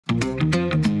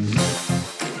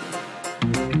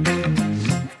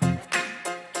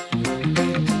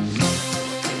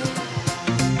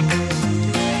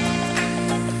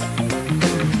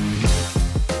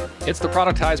It's the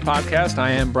Productize podcast.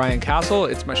 I am Brian Castle.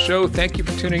 It's my show. Thank you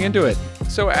for tuning into it.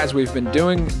 So as we've been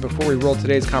doing before we roll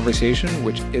today's conversation,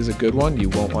 which is a good one, you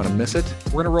won't want to miss it,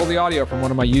 we're going to roll the audio from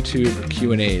one of my YouTube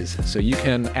Q&As. So you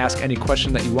can ask any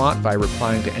question that you want by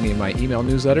replying to any of my email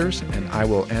newsletters, and I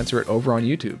will answer it over on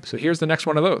YouTube. So here's the next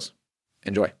one of those.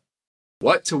 Enjoy.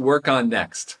 What to work on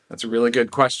next? That's a really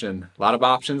good question. A lot of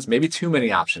options, maybe too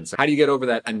many options. How do you get over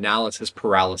that analysis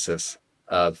paralysis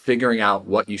of figuring out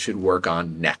what you should work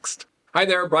on next? Hi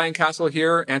there, Brian Castle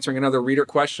here, answering another reader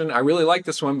question. I really like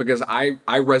this one because I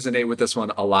resonate with this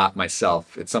one a lot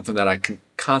myself. It's something that I can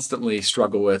constantly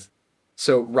struggle with.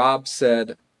 So Rob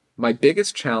said, my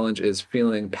biggest challenge is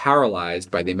feeling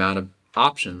paralyzed by the amount of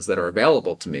options that are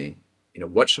available to me.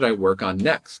 What should I work on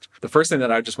next? The first thing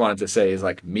that I just wanted to say is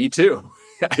me too.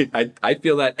 I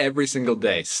feel that every single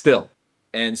day still.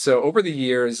 And so over the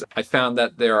years, I found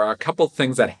that there are a couple of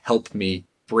things that help me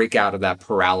break out of that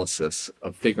paralysis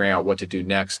of figuring out what to do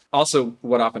next. Also,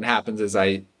 what often happens is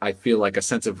I feel like a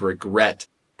sense of regret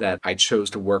that I chose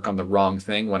to work on the wrong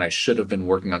thing when I should have been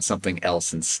working on something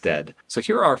else instead. So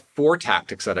here are 4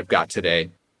 tactics that I've got today.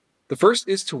 The first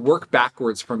is to work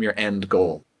backwards from your end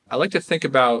goal. I like to think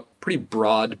about pretty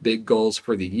broad, big goals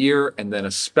for the year. And then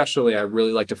especially, I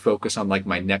really like to focus on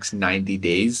my next 90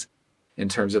 days. In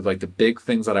terms of the big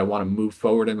things that I want to move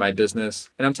forward in my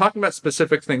business. And I'm talking about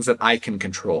specific things that I can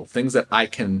control, things that I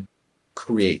can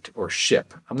create or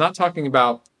ship. I'm not talking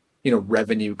about,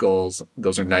 revenue goals.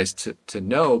 Those are nice to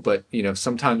know, but,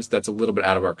 sometimes that's a little bit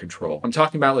out of our control. I'm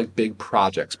talking about big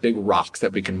projects, big rocks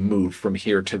that we can move from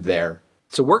here to there.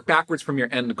 So work backwards from your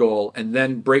end goal and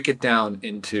then break it down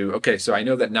into, okay, so I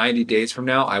know that 90 days from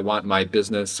now, I want my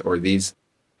business or these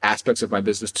aspects of my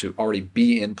business to already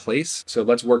be in place. So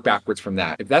let's work backwards from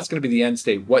that. If that's going to be the end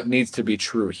state, what needs to be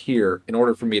true here in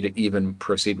order for me to even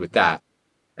proceed with that?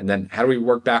 And then how do we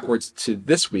work backwards to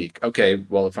this week? Okay,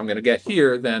 well, if I'm going to get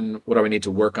here, then what do I need to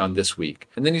work on this week?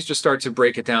 And then you just start to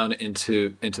break it down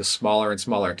into smaller and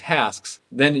smaller tasks.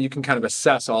 Then you can kind of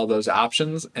assess all those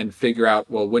options and figure out,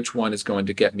 well, which one is going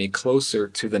to get me closer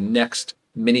to the next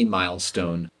mini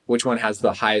milestone? Which one has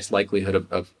the highest likelihood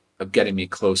of getting me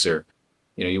closer?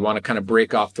 You want to kind of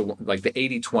break off the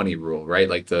 80-20 rule,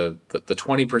 right? The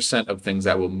 20% of things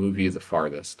that will move you the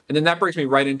farthest. And then that brings me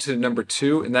right into number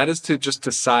 2, and that is to just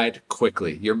decide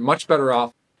quickly. You're much better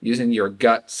off using your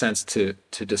gut sense to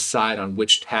decide on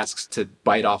which tasks to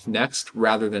bite off next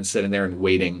rather than sitting there and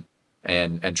waiting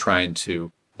and trying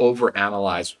to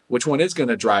overanalyze which one is going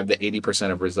to drive the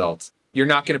 80% of results. You're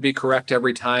not going to be correct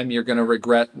every time. You're going to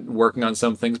regret working on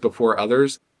some things before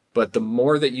others. But the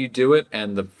more that you do it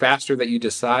and the faster that you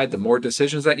decide, the more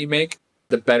decisions that you make,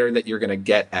 the better that you're going to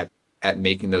get at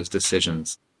making those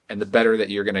decisions and the better that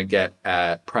you're going to get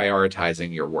at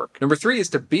prioritizing your work. Number 3 is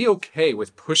to be okay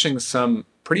with pushing some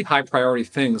pretty high priority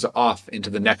things off into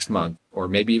the next month or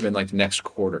maybe even the next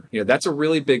quarter. That's a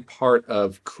really big part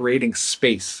of creating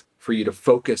space for you to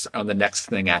focus on the next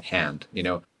thing at hand.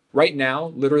 Right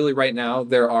now, literally right now,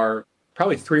 there are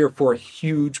probably 3 or 4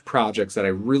 huge projects that I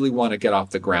really want to get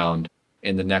off the ground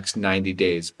in the next 90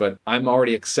 days. But I'm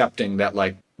already accepting that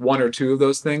 1 or 2 of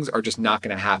those things are just not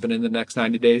going to happen in the next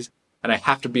 90 days. And I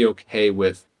have to be okay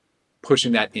with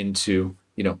pushing that into,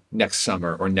 next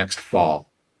summer or next fall.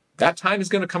 That time is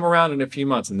going to come around in a few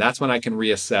months. And that's when I can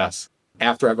reassess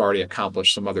after I've already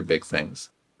accomplished some other big things.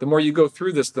 The more you go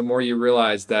through this, the more you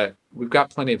realize that we've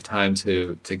got plenty of time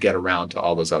to get around to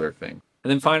all those other things. And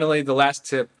then finally, the last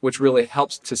tip, which really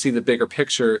helps to see the bigger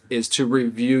picture, is to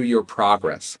review your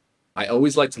progress. I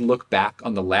always like to look back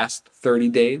on the last 30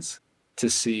 days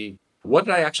to see what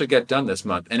did I actually get done this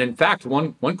month. And in fact,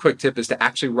 one quick tip is to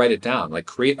actually write it down,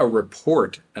 create a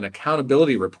report, an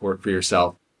accountability report for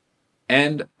yourself.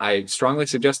 And I strongly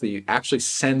suggest that you actually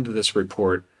send this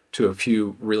report to a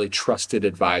few really trusted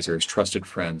advisors, trusted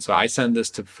friends. So I send this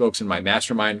to folks in my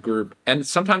mastermind group, and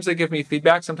sometimes they give me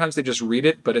feedback. Sometimes they just read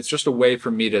it, but it's just a way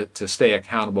for me to stay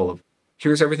accountable of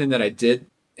here's everything that I did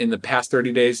in the past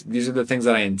 30 days. These are the things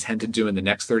that I intend to do in the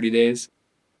next 30 days.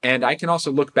 And I can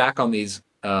also look back on these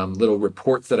little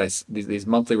reports these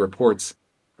monthly reports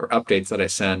or updates that I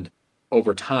send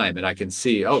over time. And I can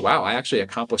see, oh, wow, I actually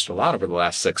accomplished a lot over the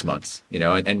last 6 months,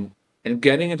 and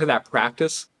getting into that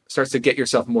practice starts to get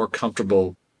yourself more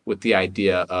comfortable with the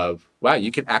idea of, wow,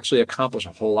 you can actually accomplish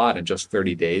a whole lot in just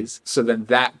 30 days. So then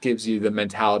that gives you the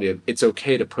mentality of it's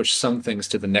okay to push some things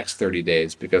to the next 30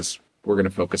 days because we're going to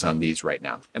focus on these right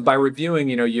now. And by reviewing,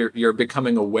 you're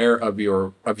becoming aware of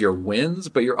your wins,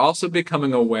 but you're also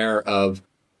becoming aware of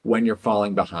when you're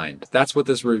falling behind. That's what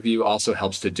this review also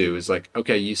helps to do is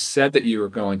okay, you said that you were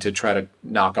going to try to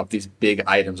knock off these big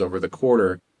items over the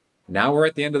quarter. now we're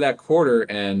at the end of that quarter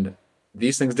and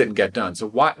these things didn't get done. So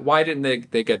why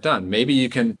didn't they get done? Maybe you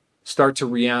can start to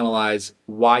reanalyze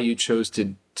why you chose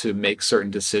to make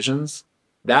certain decisions.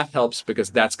 That helps because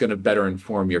that's going to better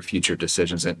inform your future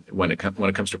decisions and when it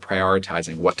comes to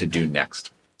prioritizing what to do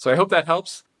next. So I hope that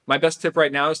helps. My best tip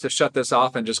right now is to shut this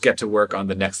off and just get to work on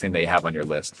the next thing that you have on your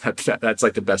list. That's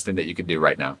like the best thing that you can do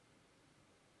right now.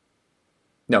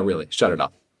 No, really, shut it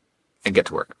off and get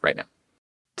to work right now.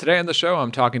 Today on the show,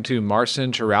 I'm talking to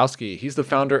Marcin Chirowski. He's the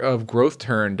founder of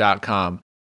growthturn.com.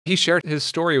 He shared his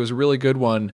story. It was a really good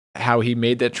one, how he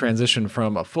made that transition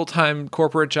from a full-time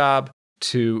corporate job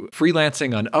to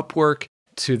freelancing on Upwork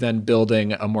to then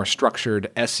building a more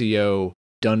structured SEO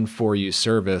done-for-you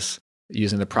service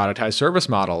using the Productized service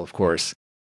model, of course.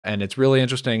 And it's really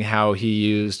interesting how he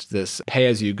used this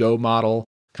pay-as-you-go model,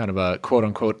 kind of a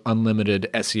quote-unquote unlimited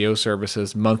SEO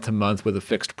services month to month with a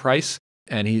fixed price.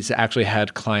 And he's actually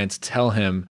had clients tell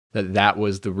him that that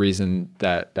was the reason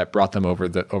that brought them over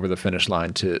the finish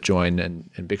line to join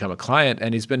and become a client.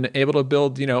 And he's been able to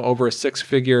build, over a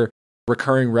 6-figure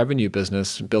recurring revenue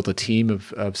business, built a team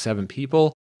of 7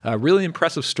 people. A really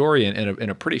impressive story in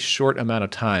a pretty short amount of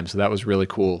time. So that was really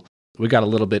cool. We got a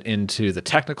little bit into the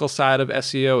technical side of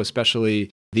SEO, especially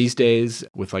these days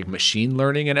with like machine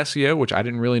learning and SEO, which I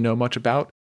didn't really know much about.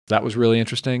 That was really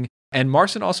interesting. And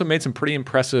Marcin also made some pretty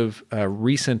impressive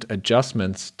recent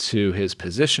adjustments to his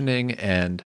positioning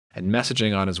and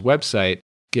messaging on his website,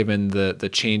 given the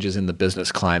changes in the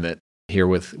business climate here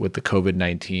with the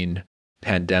COVID-19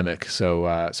 pandemic.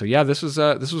 So yeah, this was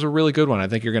a really good one. I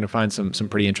think you're going to find some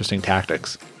pretty interesting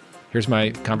tactics. Here's my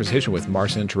conversation with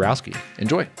Marcin Chirowski.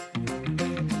 Enjoy.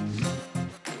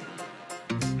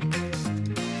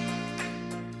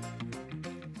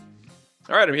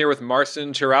 All right, I'm here with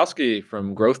Marcin Chirowski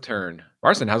from GrowthTurn.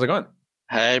 Marcin, how's it going?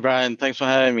 Hey, Brian. Thanks for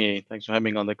having me. Thanks for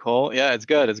having me on the call. Yeah, it's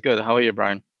good. It's good. How are you,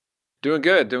 Brian? Doing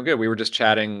good, doing good. We were just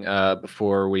chatting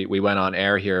before we went on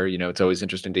air here. It's always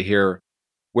interesting to hear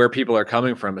where people are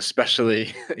coming from,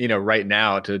 especially, right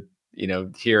now to,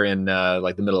 here in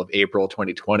like the middle of April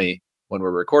 2020 when we're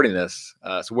recording this.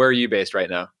 So where are you based right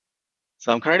now?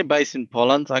 So I'm currently based in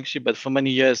Poland, actually, but for many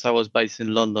years I was based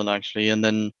in London, actually, and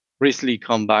then recently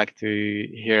come back to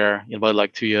here about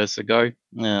like 2 years ago.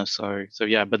 So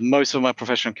yeah, but most of my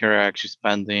professional career I actually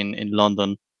spent in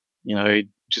London,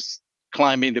 just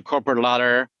climbing the corporate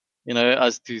ladder,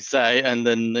 as to say, and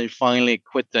then finally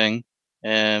quitting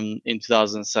in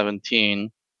 2017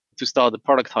 to start the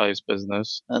Productize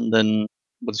business, and then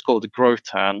what's called the Growth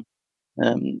Turn,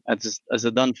 as a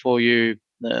done for you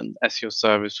SEO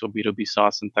service for B2B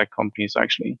SaaS and tech companies,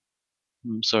 actually.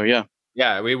 So yeah.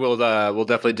 Yeah, we will. We'll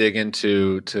definitely dig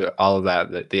into all of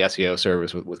that, the SEO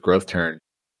service with GrowthTurn.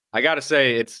 I got to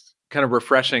say, it's kind of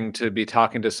refreshing to be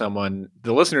talking to someone.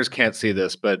 The listeners can't see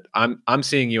this, but I'm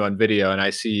seeing you on video, and I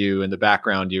see you in the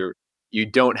background. You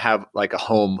don't have like a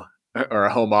home or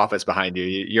a home office behind you.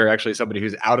 You're actually somebody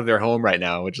who's out of their home right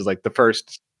now, which is like the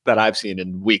first that I've seen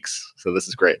in weeks. So this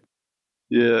is great.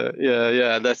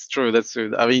 Yeah. That's true. That's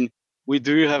true. I mean, we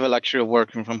do have a luxury of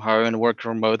working from home and work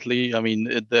remotely. I mean,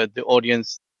 the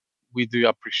audience, we do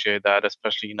appreciate that,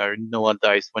 especially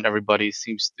nowadays when everybody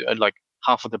seems to like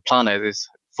half of the planet is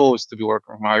forced to be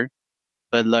working from home.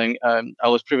 But like, I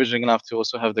was privileged enough to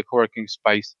also have the co-working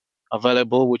space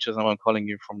available, which is how I'm calling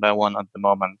you from that one at the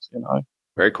moment.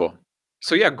 Very cool.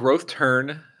 So yeah,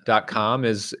 growthturn.com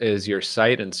is your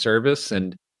site and service,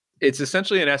 and it's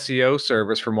essentially an SEO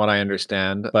service from what I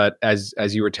understand. But as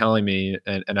you were telling me,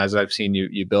 and as I've seen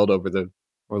you build over the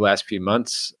last few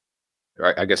months,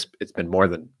 or I guess it's been more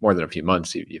than a few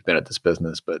months you've been at this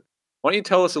business. But why don't you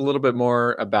tell us a little bit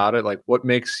more about it? Like what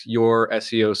makes your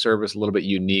SEO service a little bit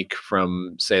unique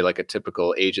from, say, like a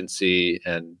typical agency,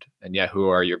 and yeah, who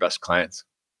are your best clients?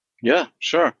 Yeah,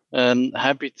 sure. And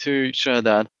happy to share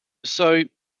that. So,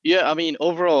 yeah, I mean,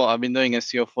 overall, I've been doing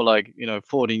SEO for like,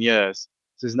 14 years.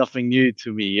 So it's nothing new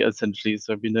to me, essentially.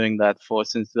 So I've been doing that for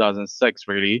since 2006,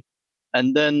 really.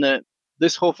 And then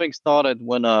this whole thing started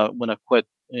when I quit.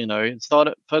 It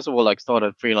started, first of all, like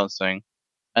started freelancing,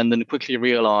 and then quickly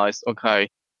realized, okay,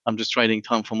 I'm just trading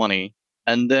time for money.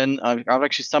 And then I've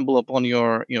actually stumbled upon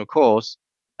your course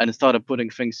and started putting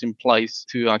things in place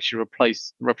to actually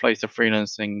replace the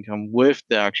freelancing income with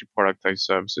the actual productized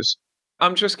services.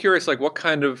 I'm just curious, like what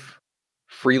kind of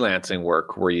freelancing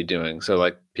work were you doing? So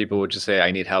like people would just say,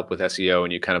 I need help with SEO,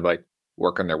 and you kind of like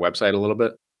work on their website a little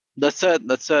bit. That's it.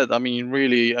 That's it. I mean,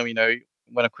 really,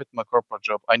 when I quit my corporate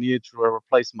job, I needed to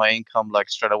replace my income like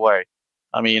straight away.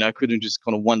 I mean, I couldn't just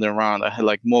kind of wander around. I had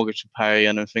like mortgage to pay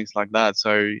and then things like that.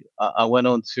 So I went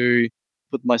on to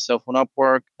put myself on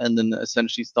Upwork and then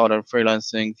essentially started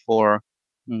freelancing for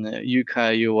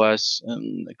UK, US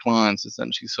clients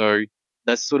essentially. So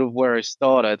that's sort of where I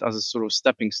started as a sort of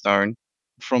stepping stone.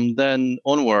 From then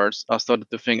onwards, I started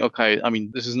to think, okay, I mean,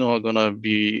 this is not going to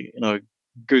be,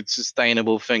 good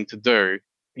sustainable thing to do.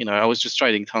 I was just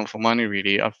trading time for money,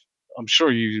 really. I'm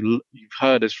sure you've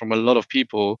heard this from a lot of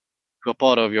people who are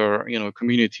part of your,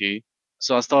 community.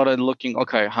 So I started looking,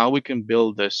 okay, how we can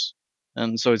build this,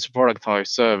 and so it's a productized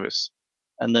service.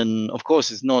 And then, of course,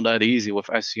 it's not that easy with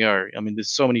SEO. I mean,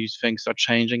 there's so many things are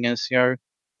changing in SEO.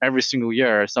 Every single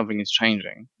year, something is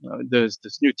changing. There's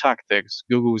new tactics.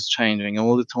 Google is changing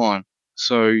all the time.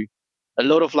 So a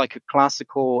lot of like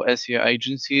classical SEO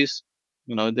agencies,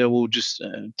 they will just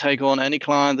take on any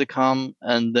client that come,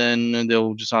 and then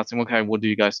they'll just ask them, okay, what do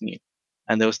you guys need?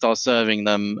 And they'll start serving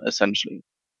them essentially.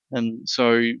 And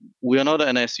so we are not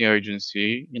an SEO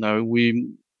agency. We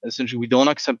essentially we don't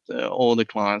accept all the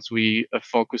clients. We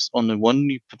focus on the one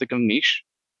particular niche,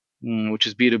 which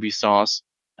is B2B SaaS,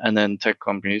 and then tech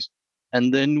companies.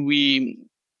 And then we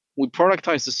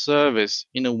productize the service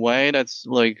in a way that's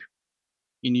like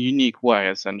in a unique way,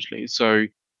 essentially. So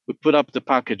we put up the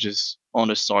packages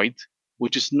on a site,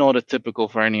 which is not a typical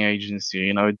for any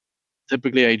agency.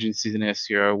 Typically agencies in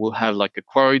SEO will have like a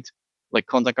quote, like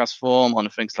contact us form on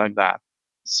things like that.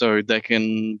 So they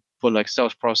can put like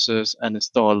sales process and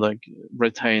install like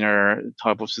retainer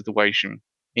type of situation.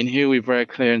 In here, we're very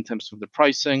clear in terms of the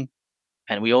pricing.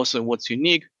 And we also, what's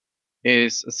unique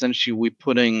is essentially we're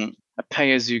putting a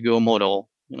pay-as-you-go model.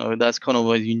 That's kind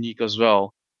of unique as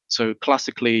well. So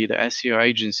classically, the SEO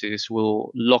agencies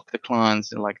will lock the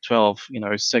clients in like 12,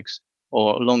 6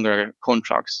 or longer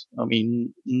contracts. I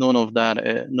mean, none of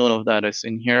that is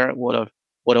in here. What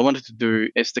I wanted to do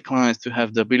is the clients to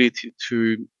have the ability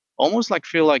to almost like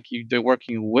feel like they're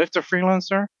working with the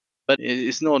freelancer, but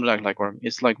it's not like work.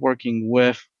 It's like working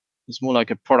with. It's more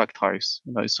like a productized,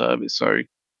 service. So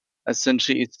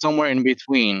essentially it's somewhere in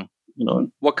between.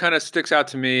 What kind of sticks out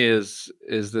to me is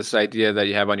this idea that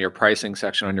you have on your pricing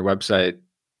section on your website,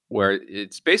 where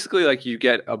it's basically like you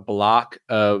get a block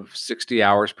of 60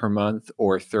 hours per month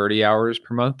or 30 hours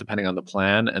per month, depending on the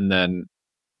plan, and then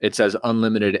it says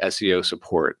unlimited SEO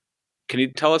support. Can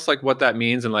you tell us like what that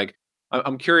means? And like,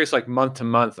 I'm curious, like month to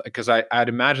month, because I'd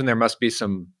imagine there must be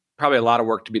probably a lot of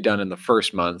work to be done in the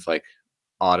first month, like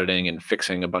auditing and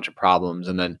fixing a bunch of problems.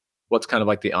 And then what's kind of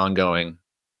like the ongoing,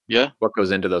 Yeah, what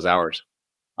goes into those hours?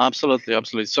 absolutely,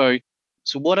 absolutely.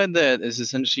 So what I did is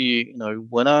essentially,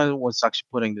 when I was actually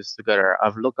putting this together,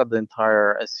 I've looked at the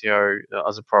entire SEO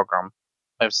as a program.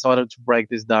 I've started to break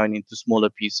this down into smaller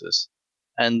pieces.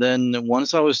 And then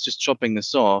once I was just chopping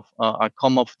this off, I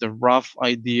come up with a rough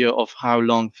idea of how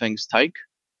long things take,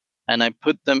 and I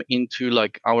put them into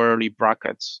like hourly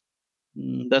brackets.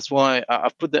 That's why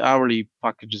I've put the hourly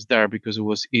packages there, because it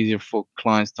was easier for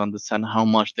clients to understand how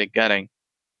much they're getting.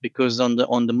 Because on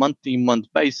the monthly month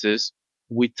basis,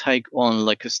 we take on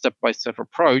like a step by step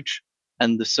approach,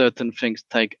 and the certain things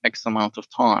take X amount of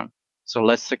time. So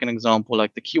let's take an example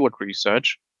like the keyword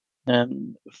research.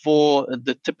 And for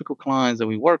the typical clients that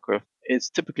we work with,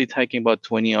 it's typically taking about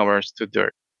 20 hours to do.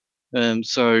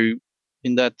 So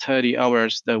in that 30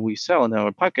 hours that we sell in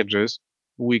our packages,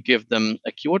 we give them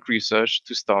a keyword research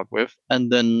to start with,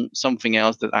 and then something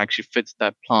else that actually fits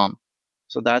that plan.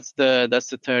 So that's the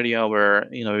 30-hour,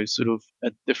 sort of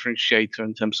a differentiator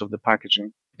in terms of the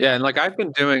packaging. Yeah, and like I've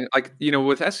been doing, like,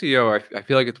 with SEO, I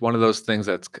feel like it's one of those things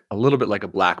that's a little bit like a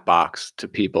black box to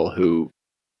people who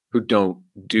don't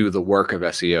do the work of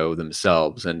SEO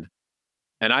themselves. And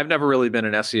I've never really been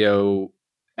an SEO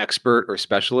expert or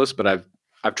specialist, but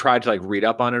I've tried to like read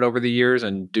up on it over the years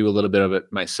and do a little bit of it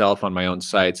myself on my own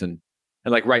sites. And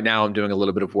like right now I'm doing a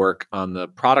little bit of work on the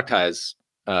Productize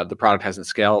and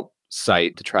Scale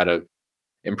site to try to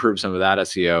improve some of that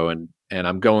SEO. And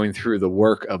I'm going through the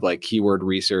work of like keyword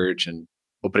research and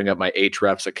opening up my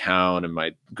Ahrefs account and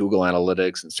my Google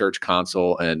Analytics and Search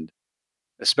Console. And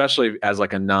especially as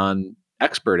like a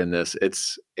non-expert in this,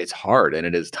 it's hard and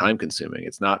it is time consuming.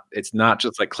 It's not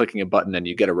just like clicking a button and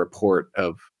you get a report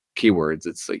of keywords.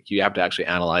 It's like you have to actually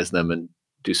analyze them and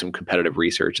do some competitive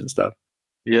research and stuff.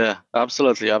 Yeah,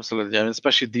 absolutely, absolutely. I mean,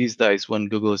 especially these days when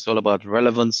Google is all about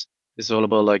relevance, it's all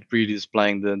about like really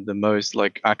displaying the most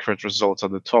like accurate results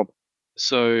at the top.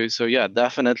 So yeah,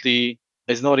 definitely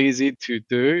it's not easy to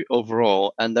do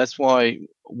overall. And that's why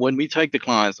when we take the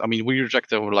clients, I mean, we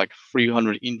rejected over like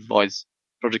 300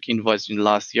 project invites in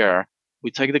last year.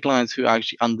 We take the clients who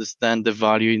actually understand the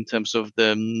value in terms of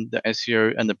the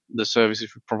SEO and the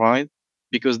services we provide,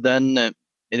 because then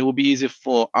it will be easier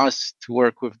for us to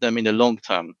work with them in the long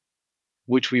term,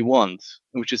 which we want,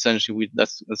 which essentially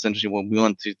that's essentially what we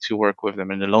want to work with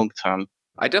them in the long term.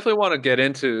 I definitely want to get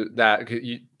into that.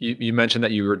 You mentioned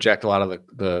that you reject a lot of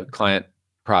the client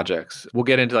projects. We'll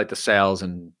get into like the sales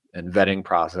and vetting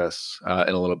process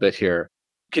in a little bit here.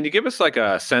 Can you give us like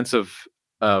a sense of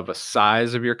a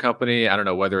size of your company? I don't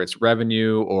know whether it's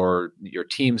revenue or your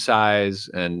team size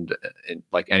and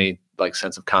like any like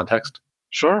sense of context.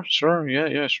 Sure, sure.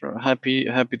 Yeah, sure. Happy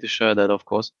to share that, of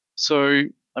course. So,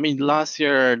 I mean, last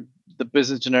year the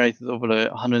business generated over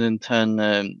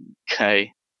 110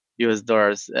 k US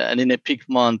dollars, and in a peak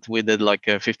month we did like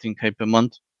 15K per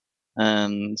month.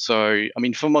 And so, I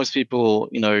mean, for most people,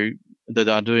 that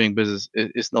are doing business,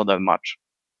 it's not that much,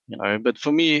 But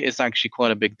for me, it's actually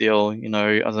quite a big deal,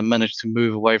 as I managed to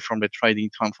move away from the trading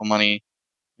time for money,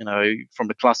 from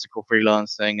the classical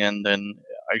freelancing, and then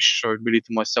I showed really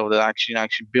to myself that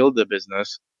actually build the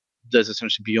business that's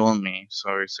essentially beyond me.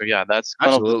 So yeah, that's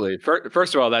kind of Absolutely.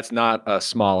 First of all, that's not a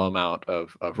small amount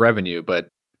of revenue, but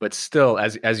still,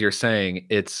 as you're saying,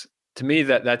 it's to me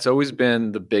that's always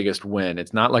been the biggest win.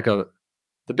 It's not like the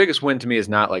biggest win to me is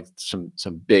not like some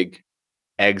big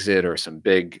exit or some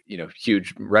big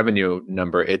huge revenue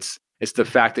number. It's the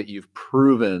fact that you've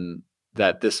proven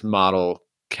that this model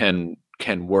can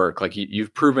work. Like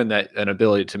you've proven that an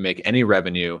ability to make any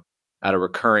revenue at a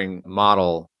recurring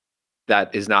model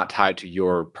that is not tied to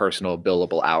your personal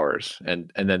billable hours,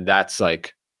 and then that's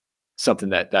like something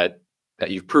that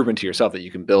you've proven to yourself that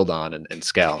you can build on and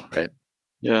scale, right?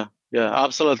 yeah,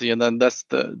 absolutely. And then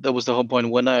that was the whole point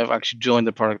when I've actually joined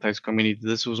the Productize community.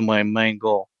 This was my main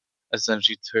goal,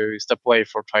 essentially to step away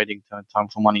from trading time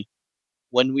for money.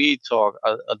 When we talk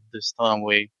at this time,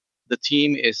 the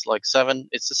team is like seven.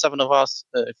 It's the seven of us,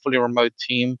 a fully remote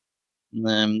team.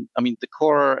 I mean, the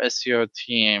core SEO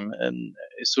team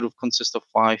it sort of consists of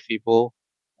 5 people,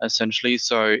 essentially.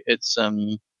 So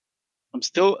I'm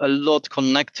still a lot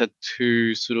connected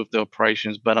to sort of the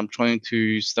operations, but I'm trying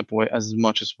to step away as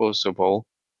much as possible.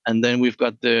 And then we've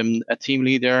got a team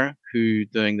leader who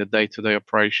doing the day-to-day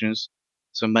operations,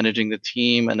 so managing the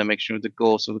team and then make sure the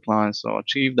goals of the clients are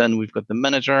achieved. Then we've got the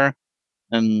manager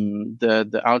and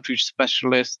the outreach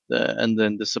specialist, and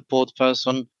then the support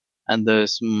person, and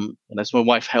there's my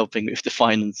wife helping with the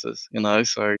finances.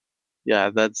 So yeah,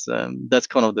 that's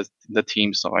kind of the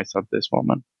team size at this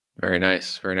moment. Very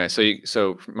nice, very nice.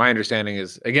 So my understanding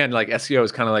is again like SEO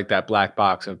is kind of like that black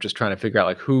box of just trying to figure out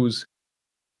like who's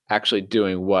actually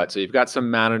doing what. So you've got some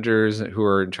managers who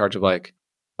are in charge of like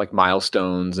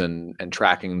milestones and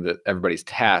tracking everybody's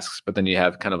tasks, but then you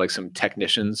have kind of like some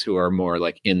technicians who are more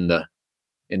like in the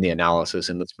analysis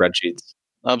in the spreadsheets.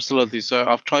 Absolutely. So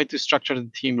I've tried to structure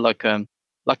the team like a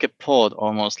pod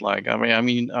almost. Like I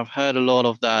mean I've heard a lot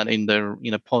of that in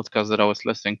the podcast that I was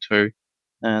listening to,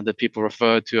 that people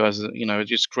refer to as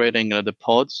just creating the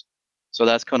pods. So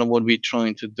that's kind of what we're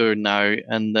trying to do now.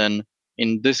 And then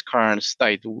in this current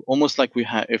state, almost like we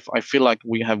have, if I feel like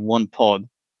we have one pod,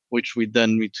 which we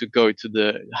then need to go to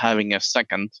the having a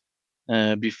second,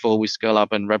 before we scale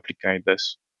up and replicate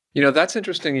this. That's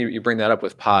interesting you bring that up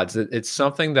with pods. It's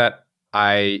something that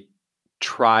I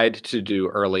tried to do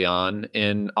early on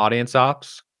in audience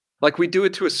ops. Like we do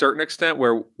it to a certain extent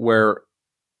where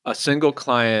a single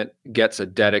client gets a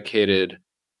dedicated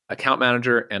account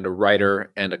manager and a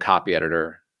writer and a copy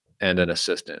editor and an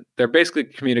assistant. They're basically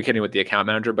communicating with the account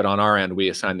manager, but on our end, we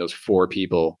assign those 4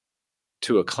 people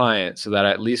to a client so that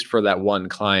at least for that one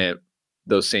client,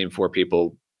 those same 4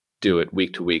 people do it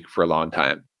week to week for a long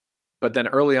time. But then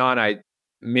early on,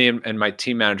 me and my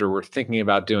team manager were thinking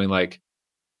about doing like,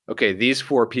 okay, these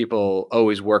 4 people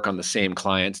always work on the same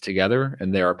clients together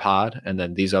and they're a pod. And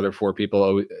then these other 4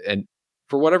 people, and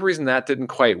for whatever reason, that didn't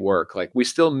quite work. Like we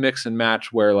still mix and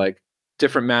match where like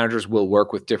different managers will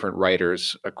work with different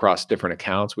writers across different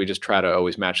accounts. We just try to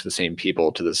always match the same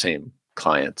people to the same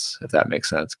clients, if that makes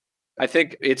sense. I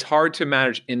think it's hard to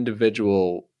manage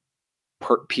individual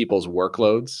people's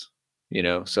workloads,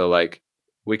 so like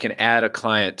we can add a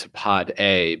client to pod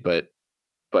A, but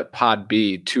pod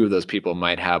B, 2 of those people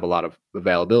might have a lot of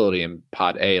availability, and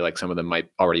pod A, like some of them might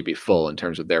already be full in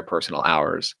terms of their personal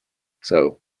hours.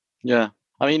 So Yeah.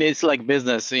 I mean, it's like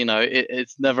business,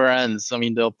 it's never ends. I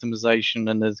mean, the optimization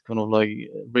and this kind of like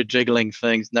rejiggling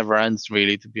things never ends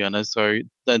really, to be honest. So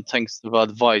then thanks to the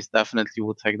advice, definitely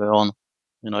we'll take that on,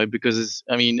 because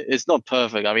it's not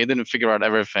perfect. I mean, I didn't figure out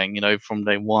everything, from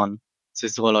day one. So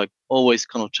it's all like always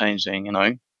kind of changing.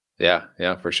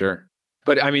 yeah, for sure.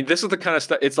 But I mean, this is the kind of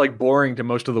stuff, it's like boring to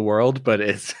most of the world, but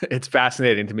it's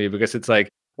fascinating to me because it's like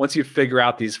once you figure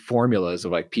out these formulas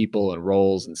of like people and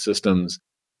roles and systems,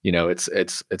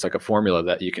 it's like a formula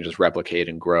that you can just replicate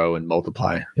and grow and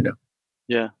multiply.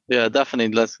 Yeah,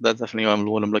 definitely. That's definitely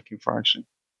what I'm looking for, actually.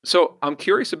 So I'm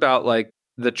curious about like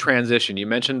the transition. You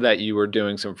mentioned that you were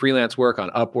doing some freelance work on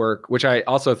Upwork, which I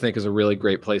also think is a really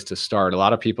great place to start. A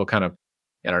lot of people kind of,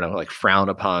 I don't know, like frown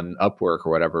upon Upwork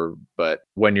or whatever. But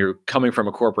when you're coming from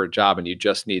a corporate job and you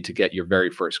just need to get your very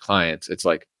first clients, it's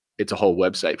like it's a whole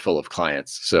website full of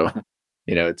clients. So,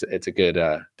 it's a good,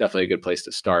 definitely a good place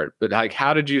to start. But like,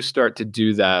 how did you start to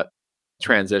do that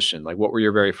transition? Like, what were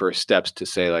your very first steps to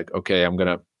say, like, okay, I'm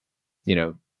gonna,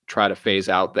 try to phase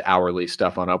out the hourly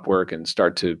stuff on Upwork and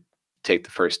start to take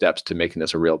the first steps to making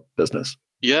this a real business?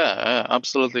 Yeah,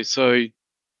 absolutely. So,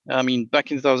 I mean,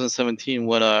 back in 2017,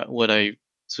 when I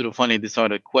sort of finally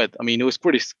decided to quit, I mean, it was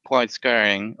quite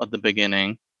scaring at the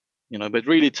beginning, but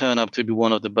really turned out to be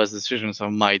one of the best decisions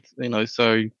I've made.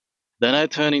 So then I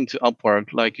turned into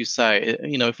Upwork, like you say,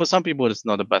 for some people, it's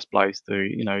not the best place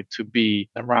to be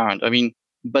around. I mean,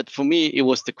 but for me, it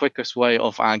was the quickest way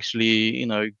of actually,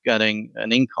 getting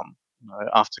an income.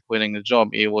 After quitting the job,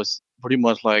 it was pretty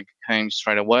much like came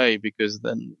straight away because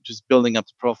then just building up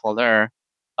the profile there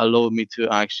allowed me to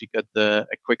actually get a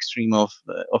quick stream of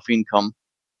income.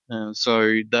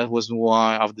 So that was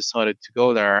why I've decided to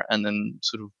go there and then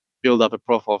sort of build up a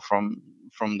profile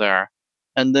from there.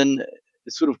 And then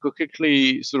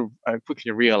I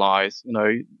quickly realized,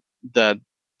 that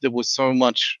there was so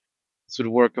much sort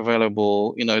of work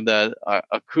available, that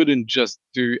I couldn't just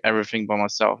do everything by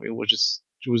myself. It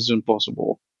was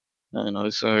impossible.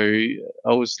 So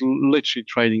I was literally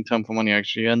trading time for money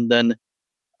actually, and then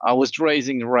I was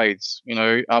raising the rates,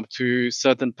 up to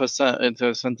certain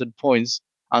certain points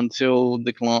until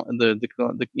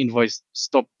the invoice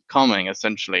stopped coming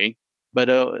essentially, but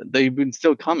they've been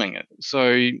still coming.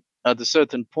 So at a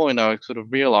certain point, I sort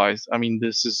of realized, I mean,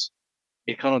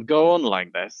 it cannot go on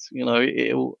like this.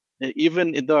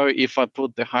 Even though if I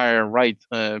put the higher rate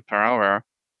per hour,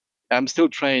 I'm still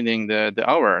training the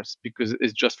hours because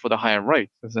it's just for the higher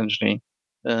rate essentially.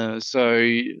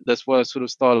 So that's why I sort of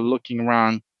started looking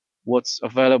around what's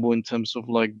available in terms of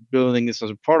like building this as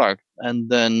a product, and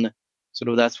then sort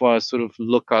of that's why I sort of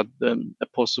look at the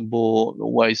possible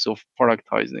ways of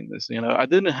productizing this. I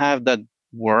didn't have that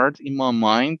word in my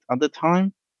mind at the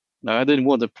time. No, I didn't know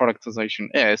what the productization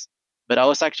is, but I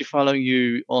was actually following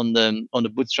you on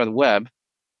the Bootstrap web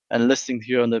and listening to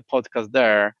you on the podcast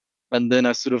there. And then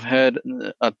I sort of heard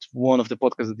at one of the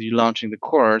podcasts that you're launching the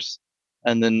course.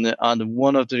 And then on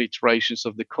one of the iterations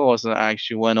of the course, I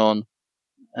actually went on.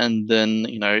 And then,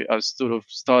 I sort of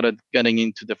started getting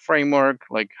into the framework,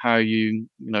 like how you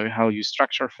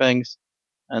structure things.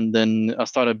 And then I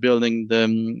started building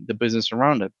the business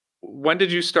around it. When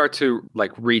did you start to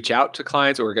like reach out to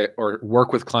clients or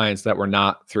work with clients that were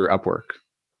not through Upwork?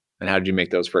 And how did you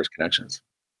make those first connections?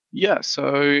 Yeah.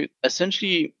 So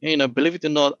essentially, believe it or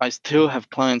not, I still have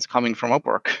clients coming from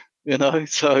Upwork,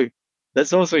 so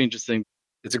that's also interesting.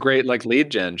 It's a great like lead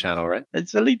gen channel, right?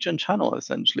 It's a lead gen channel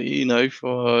essentially,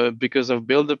 for because I've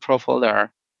built a profile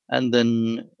there, and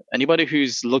then anybody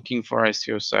who's looking for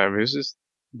SEO services,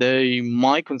 they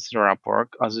might consider Upwork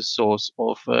as a source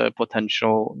of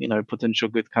potential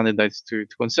good candidates to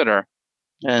consider.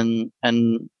 And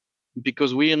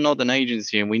because we are not an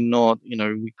agency and we're not,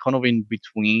 we kind of in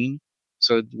between.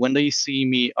 So when they see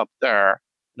me up there,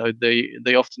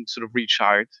 they often sort of reach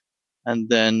out, and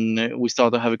then we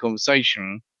start to have a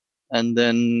conversation, and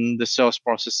then the sales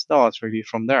process starts really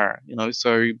from there.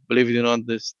 So believe it or not,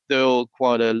 there's still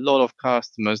quite a lot of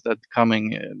customers that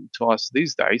coming to us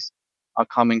these days are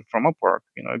coming from Upwork,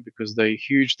 because they're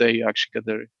huge. They actually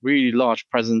get a really large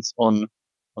presence on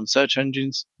search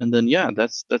engines. And then yeah,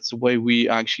 that's the way we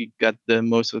actually get the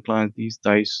most of the clients these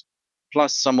days.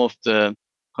 Plus some of the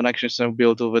connections I've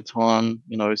built over time,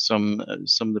 some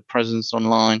of the presence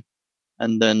online,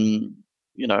 and then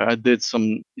I did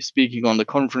some speaking on the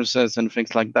conferences and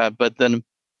things like that. But then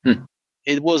Hmm.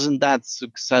 it wasn't that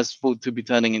successful to be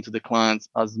turning into the clients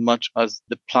as much as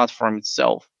the platform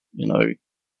itself,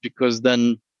 because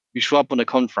then you show up on a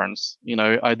conference,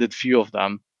 I did few of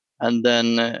them, and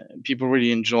then people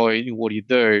really enjoy what you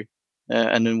do,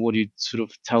 and then what you sort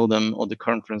of tell them on the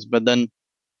conference. But then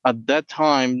at that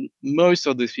time, most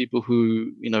of these people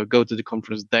who, go to the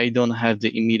conference, they don't have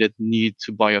the immediate need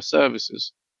to buy your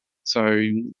services. So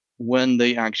when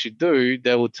they actually do,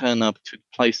 they will turn up to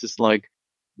places like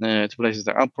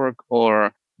Upwork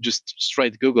or just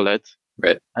straight Google it.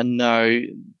 Right. And now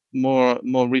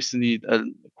more recently,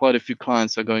 quite a few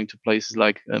clients are going to places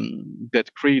like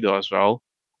Get Credo as well,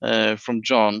 from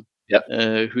John,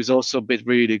 Yep. who's also a bit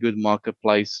really good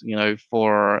marketplace,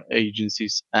 for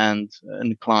agencies and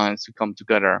clients to come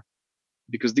together,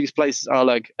 because these places are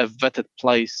like a vetted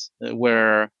place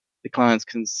where the clients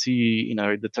can see,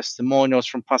 the testimonials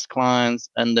from past clients,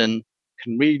 and then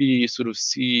can really sort of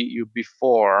see you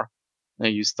before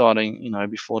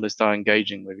before they start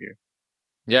engaging with you.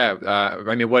 Yeah,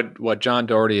 I mean, what John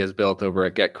Doherty has built over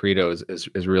at Get Credo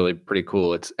is really pretty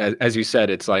cool. It's as you said,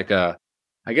 it's like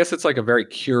I guess it's like a very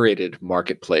curated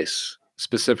marketplace,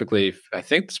 specifically, I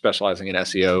think, specializing in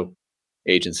SEO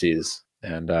agencies.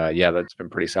 And yeah, that's been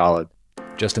pretty solid.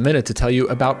 Just a minute to tell you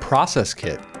about Process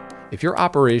Kit. If your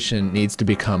operation needs to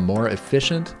become more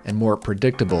efficient and more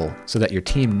predictable so that your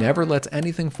team never lets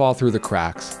anything fall through the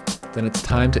cracks, then it's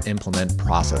time to implement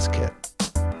Process Kit.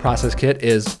 Process Kit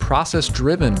is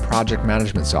process-driven project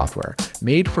management software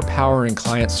made for powering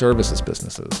client services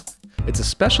businesses. It's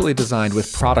especially designed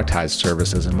with Productized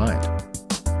services in mind.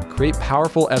 Create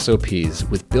powerful SOPs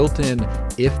with built-in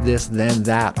if this then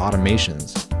that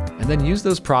automations, and then use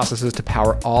those processes to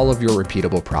power all of your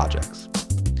repeatable projects.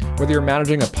 Whether you're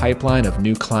managing a pipeline of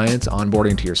new clients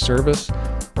onboarding to your service,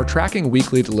 or tracking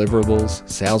weekly deliverables,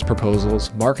 sales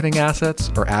proposals, marketing assets,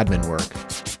 or admin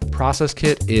work, Process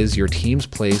Kit is your team's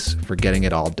place for getting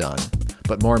it all done.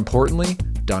 But more importantly,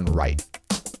 done right.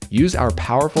 Use our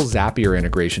powerful Zapier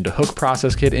integration to hook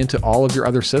Process Kit into all of your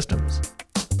other systems.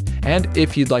 And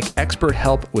if you'd like expert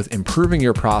help with improving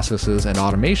your processes and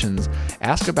automations,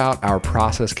 ask about our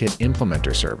Process Kit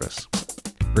Implementer service.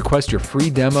 Request your free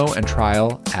demo and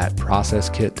trial at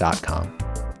processkit.com.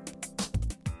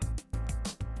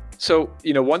 So,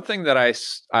 one thing that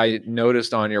I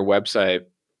noticed on your website,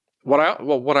 what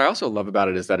I also love about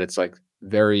it is that it's like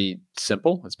very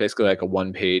simple. It's basically like a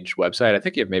one-page website. I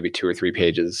think you have maybe 2 or 3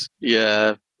 pages.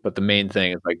 Yeah. But the main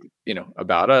thing is like,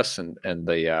 about us and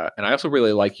I also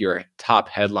really like your top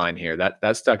headline here.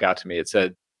 That stuck out to me. It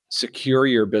said, "Secure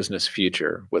your business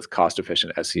future with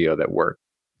cost-efficient SEO that works."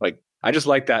 Like, I just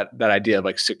like that idea of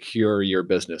like secure your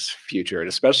business future, and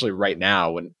especially right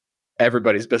now when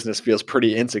everybody's business feels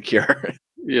pretty insecure.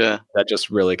 Yeah. That just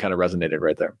really kind of resonated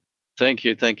right there. Thank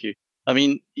you. I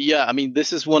mean,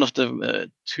 this is one of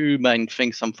the 2 main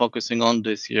things I'm focusing on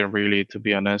this year, really, to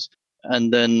be honest.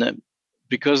 And then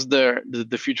because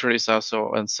the future is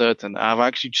also uncertain, I've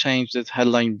actually changed this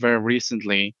headline very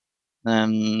recently.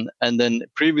 And then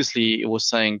previously it was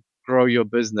saying grow your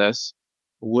business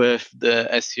with the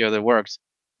SEO that works.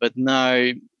 But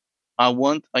now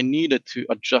I needed to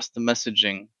adjust the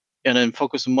messaging and then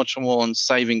focus much more on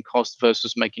saving cost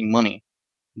versus making money.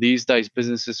 These days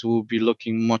businesses will be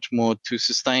looking much more to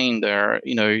sustain their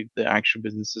actual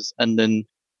businesses, and then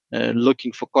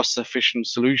looking for cost efficient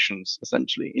solutions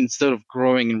essentially instead of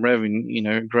growing in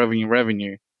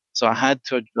revenue. So I had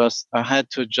to adjust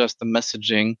the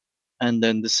messaging, and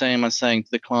then the same as saying to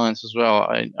the clients as well,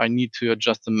 I need to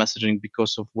adjust the messaging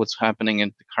because of what's happening in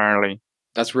the currently.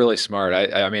 That's really smart.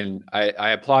 I mean, I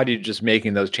applaud you just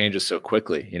making those changes so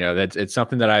quickly. It's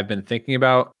something that I've been thinking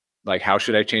about. Like, how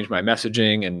should I change my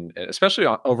messaging? And especially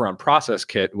over on Process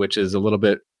Kit, which is a little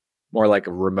bit more like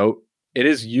a remote. It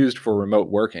is used for remote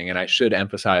working, and I should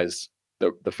emphasize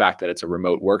the fact that it's a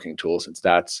remote working tool, since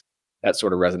that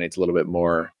sort of resonates a little bit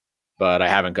more. But I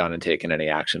haven't gone and taken any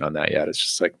action on that yet. It's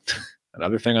just like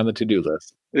another thing on the to-do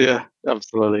list. Yeah,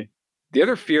 absolutely. The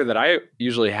other fear that I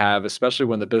usually have, especially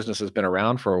when the business has been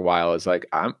around for a while, is like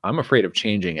I'm afraid of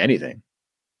changing anything.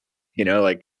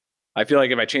 Like I feel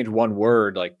like if I change one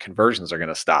word, like conversions are going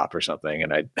to stop or something,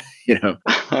 and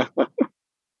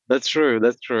That's true.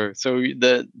 So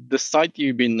the site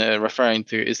you've been referring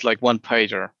to is like one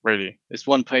pager, really. It's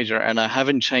one pager, and I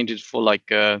haven't changed it for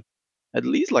like at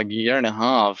least like a year and a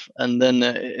half. And then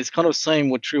it's kind of same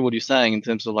what you're saying in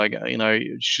terms of like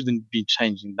it shouldn't be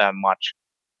changing that much.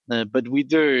 But we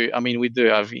do. I mean, we do.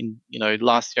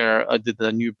 Last year I did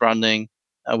the new branding,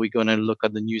 and we're going to look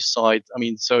at the new site. I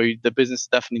mean, so the business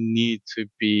definitely need to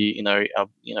be,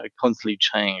 constantly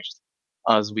changed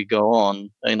as we go on,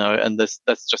 and that's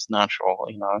just natural.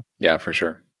 Yeah, for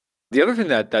sure. The other thing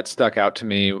that stuck out to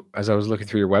me as I was looking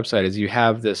through your website is you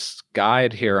have this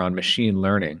guide here on machine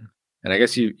learning, and I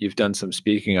guess you've done some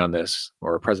speaking on this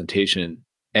or a presentation,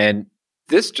 and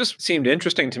this just seemed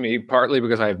interesting to me, partly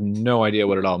because I have no idea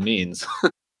what it all means.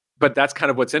 But that's kind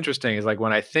of what's interesting is like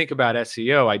when I think about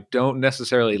SEO, I don't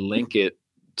necessarily link it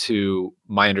to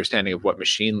my understanding of what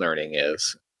machine learning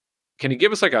is. Can you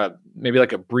give us maybe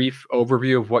a brief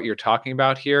overview of what you're talking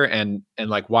about here and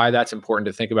like why that's important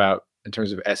to think about in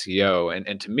terms of SEO?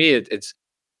 And to me,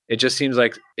 it just seems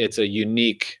like it's a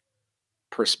unique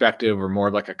perspective, or more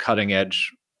of like a cutting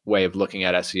edge way of looking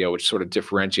at SEO, which sort of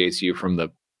differentiates you from the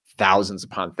thousands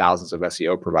upon thousands of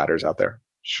SEO providers out there.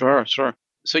 Sure.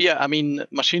 So yeah, I mean,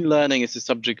 machine learning is a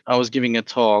subject. I was giving a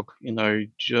talk,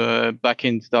 back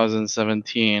in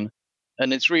 2017,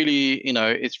 and it's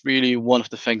really one of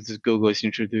the things that Google is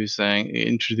introduced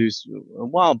a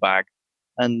while back.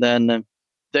 and then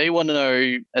they want to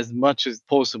know as much as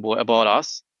possible about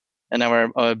us and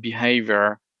our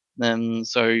behavior. And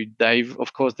so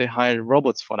of course, they hire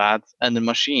robots for that and the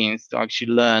machines to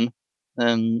actually learn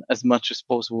as much as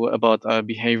possible about our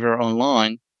behavior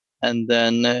online. And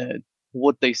then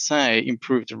what they say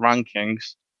improve the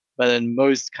rankings, but in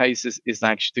most cases, it's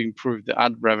actually to improve the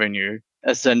ad revenue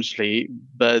essentially.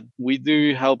 But we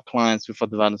do help clients with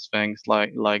advanced things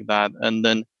like that. And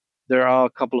then there are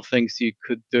a couple of things you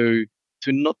could do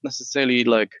to not necessarily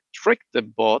like trick the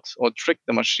bot or trick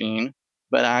the machine,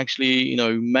 but actually,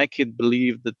 make it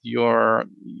believe that your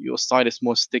site is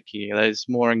more sticky, that it's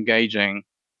more engaging.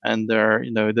 And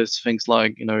there's things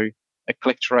like, a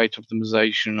click rate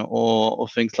optimization, or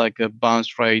things like a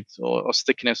bounce rate, or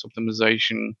stickiness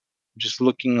optimization, just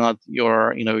looking at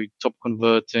your, top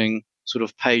converting sort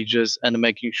of pages and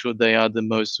making sure they are the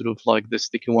most sort of like the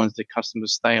sticky ones that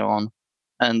customers stay on.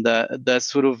 And that's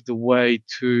sort of the way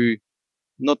to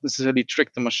not necessarily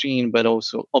trick the machine, but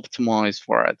also optimize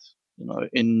for it,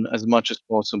 in as much as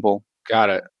possible. Got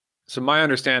it. So my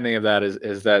understanding of that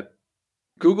is that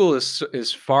Google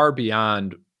is far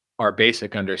beyond our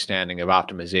basic understanding of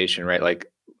optimization, right? Like,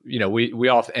 we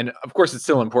all, and of course it's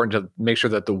still important to make sure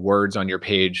that the words on your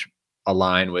page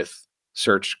align with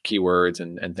search keywords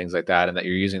and things like that, and that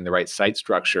you're using the right site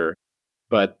structure.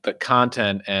 But the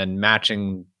content and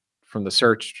matching from the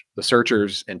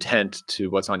searcher's intent to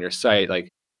what's on your site, like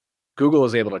Google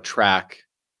is able to track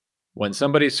when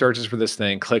somebody searches for this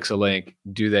thing, clicks a link,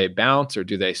 do they bounce or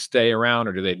do they stay around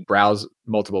or do they browse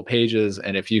multiple pages?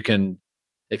 And if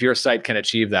your site can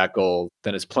achieve that goal,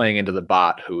 then it's playing into the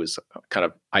bot who is kind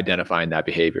of identifying that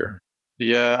behavior.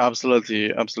 Yeah,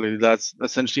 absolutely, absolutely. That's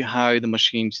essentially how the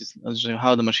machine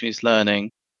is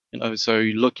learning. So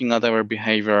you're looking at our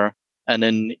behavior, and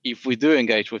then if we do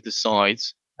engage with the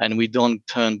sites and we don't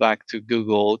turn back to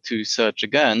Google to search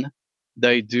again,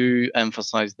 they do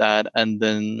emphasize that and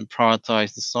then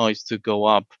prioritize the sites to go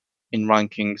up in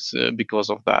rankings because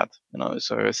of that.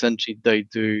 So essentially they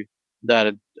do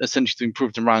that essentially to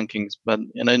improve the rankings, but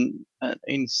and then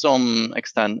in some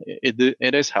extent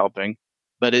it is helping,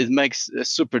 but it makes it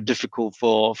super difficult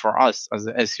for us as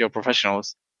SEO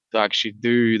professionals to actually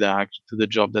do that, to the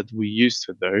job that we used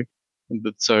to do.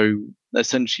 But so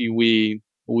essentially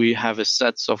we have a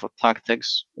set of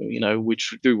tactics,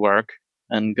 which do work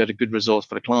and get a good result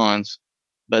for the clients.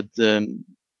 But the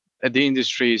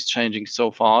industry is changing so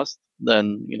fast,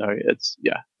 then it's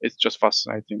just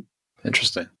fascinating.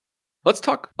 Interesting. Let's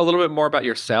talk a little bit more about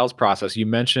your sales process. You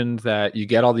mentioned that you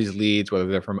get all these leads, whether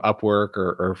they're from Upwork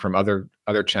or from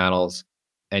other channels,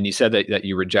 and you said that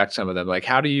you reject some of them. Like,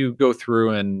 how do you go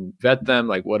through and vet them?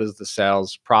 Like, what does the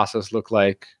sales process look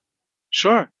like?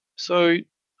 Sure. So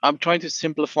I'm trying to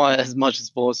simplify as much as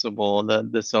possible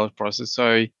the sales process.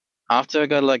 So after I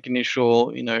got like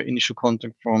initial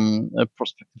contact from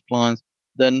prospective clients,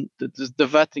 then the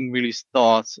vetting really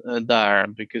starts there,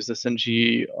 because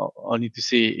essentially I need to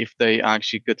see if they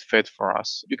actually good fit for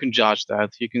us. You can judge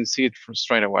that. You can see it from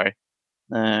straight away.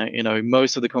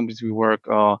 Most of the companies we work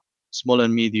are small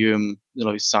and medium,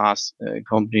 SaaS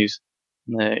companies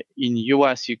in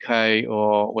US, UK,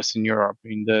 or Western Europe. I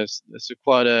mean, there's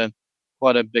quite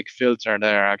a big filter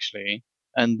there actually.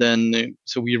 And then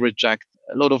so we reject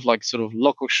a lot of like sort of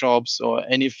local shops or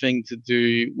anything to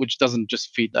do which doesn't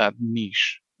just fit that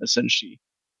niche essentially,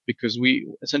 because we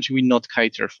not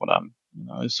cater for them.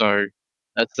 So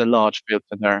that's a large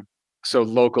filter there. So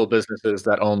local businesses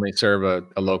that only serve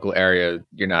a local area,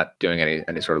 you're not doing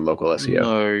any sort of local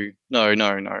SEO. No, no,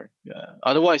 no, no. Yeah.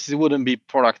 Otherwise, it wouldn't be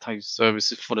productized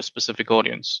services for the specific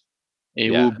audience.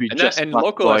 It Yeah. will be And just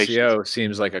local classical agents. SEO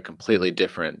seems like a completely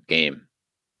different game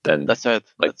than That's it.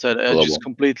 like That's it. Just global.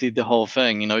 completely the whole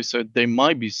thing. So there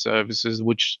might be services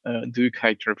which do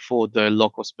cater for the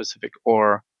local specific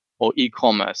or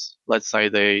e-commerce. Let's say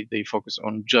they focus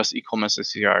on just e-commerce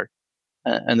SEO,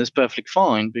 and it's perfectly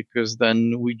fine, because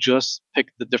then we just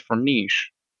pick the different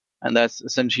niche, and that's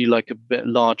essentially like a bit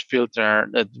large filter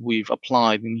that we've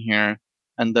applied in here.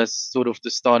 And that's sort of the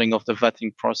starting of the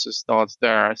vetting process starts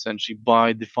there, essentially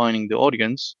by defining the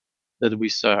audience that we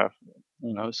serve.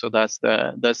 So that's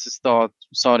the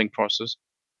starting process.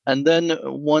 And then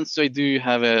once I do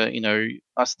have I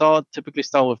typically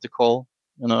start with the call.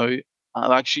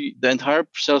 Actually the entire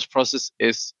sales process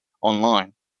is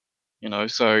online.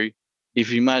 So if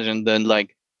you imagine, then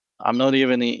like I'm not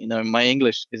even, my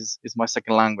English is my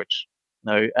second language,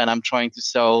 and I'm trying to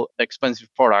sell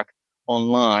expensive product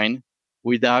online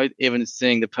without even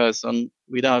seeing the person,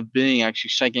 without being actually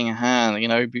shaking a hand,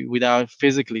 without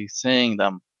physically seeing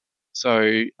them.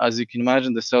 So as you can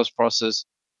imagine, the sales process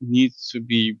needs to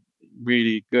be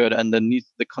really good, and then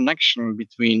the connection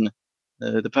between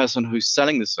the person who's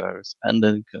selling the service and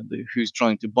then who's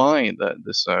trying to buy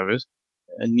the service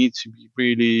needs to be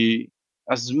really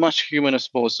as much human as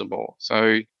possible.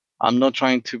 So I'm not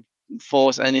trying to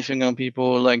force anything on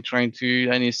people, like trying to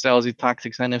any salesy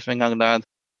tactics, anything like that.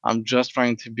 I'm just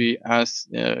trying to be as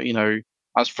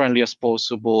as friendly as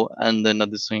possible, and then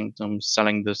at the same time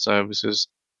selling the services,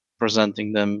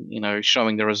 presenting them,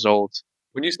 showing the results.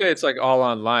 When you say it's like all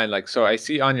online, like, so I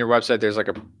see on your website there's like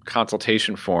a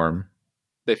consultation form.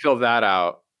 They fill that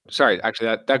out. Sorry,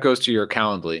 actually that goes to your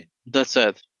Calendly. That's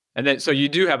it. And then so you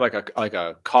do have like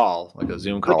a call, like a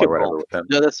Zoom call Like a or whatever call. with them.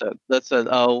 Yeah, that's it. That's it.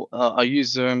 I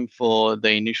use Zoom for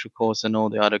the initial course and all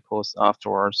the other course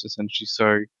afterwards, essentially.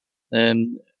 So,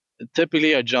 um,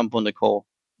 typically I jump on the call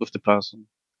with the person,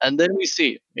 and then we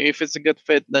see if it's a good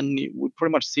fit. Then we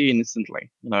pretty much see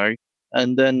instantly.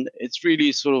 And then it's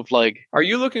really sort of like. Are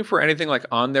you looking for anything like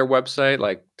on their website?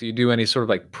 Like, do you do any sort of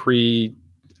like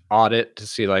pre-audit to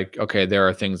see like, okay, there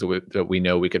are things that we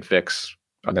know we could fix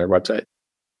on their website?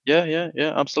 Yeah,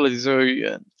 absolutely.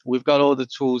 So we've got all the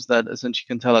tools that essentially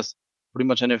can tell us pretty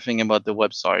much anything about the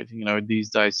website.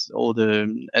 These days, all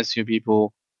the SEO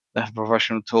people, they have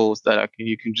professional tools that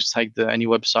you can just take any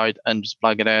website and just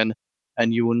plug it in,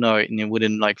 and you will know it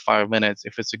within like 5 minutes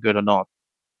if it's a good or not.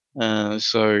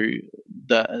 So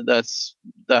that's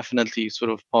definitely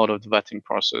sort of part of the vetting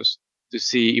process to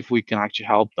see if we can actually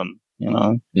help them.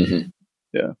 Mm-hmm.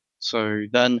 Yeah. So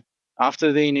then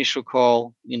after the initial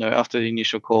call,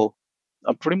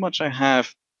 pretty much I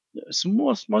have some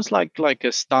most like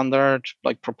a standard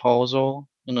like proposal,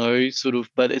 sort of,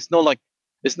 but it's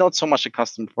not so much a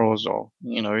custom proposal.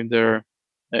 They're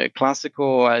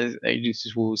classical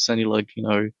agencies will send you like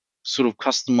sort of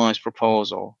customized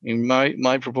proposal. In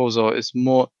my proposal is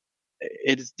more,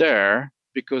 it is there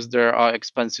because there are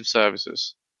expensive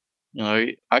services.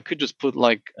 I could just put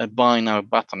like a buy now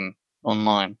button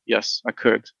online. Yes, I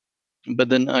could. But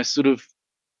then I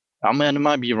mean, it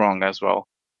might be wrong as well.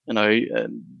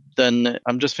 Then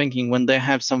I'm just thinking when they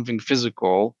have something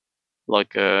physical,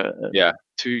 like Yeah.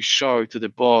 to show to the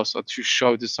boss or to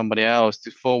show to somebody else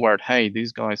to forward, hey,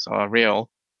 these guys are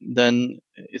real, then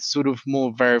it sort of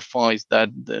more verifies that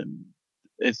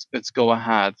it's go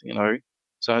ahead.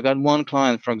 So I got one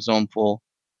client, for example,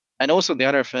 and also the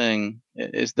other thing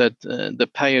is that the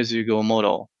pay as you go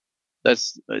model.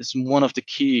 That's it's one of the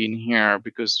key in here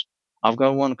because I've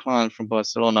got one client from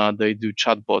Barcelona. They do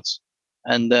chatbots,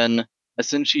 and then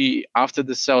essentially after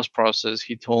the sales process,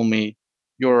 he told me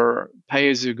your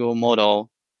pay-as-you-go model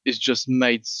is just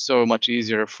made so much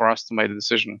easier for us to make a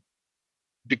decision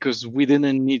because we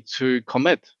didn't need to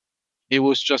commit. It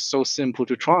was just so simple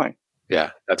to try.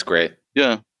 Yeah, that's great.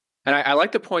 Yeah, And I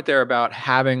like the point there about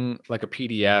having like a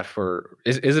PDF, or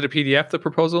is it a PDF, the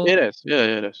proposal? it is. Yeah,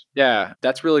 it is. Yeah,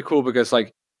 that's really cool because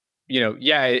like,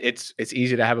 yeah, it's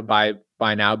easy to have a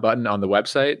buy now button on the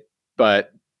website,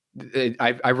 but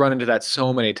I've run into that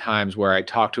so many times where I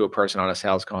talk to a person on a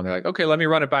sales call and they're like, okay, let me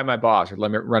run it by my boss or let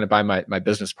me run it by my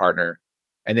business partner.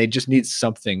 And they just need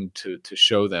something to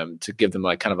show them, to give them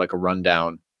like kind of like a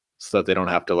rundown so that they don't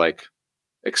have to like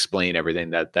explain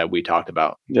everything that we talked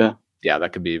about. Yeah. Yeah,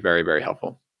 that could be very, very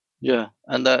helpful. Yeah,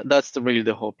 and that's really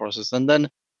the whole process. And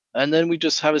then we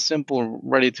just have a simple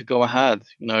ready to go ahead,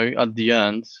 at the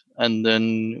end, and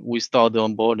then we start the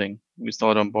onboarding. We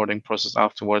start the onboarding process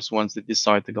afterwards once they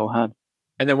decide to go ahead.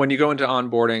 And then when you go into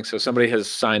onboarding, so somebody has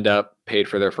signed up, paid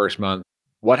for their first month,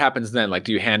 what happens then? Like,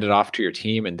 do you hand it off to your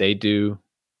team and they do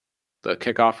the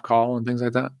kickoff call and things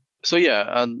like that? So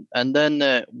yeah, and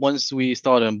then once we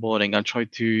start onboarding, I try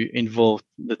to involve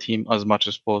the team as much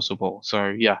as possible. So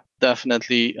yeah,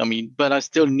 definitely. I mean, but I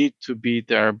still need to be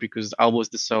there because I was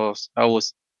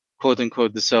quote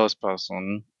unquote the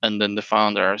salesperson and then the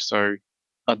founder. So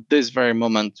at this very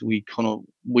moment, we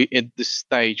at this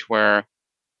stage where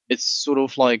it's sort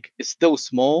of like it's still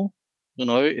small.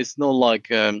 It's not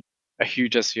like a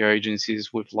huge SEO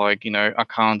agencies with like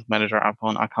account manager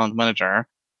upon account manager.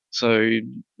 So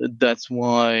that's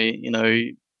why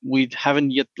we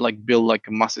haven't yet like built like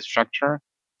a massive structure.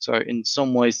 So in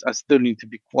some ways, I still need to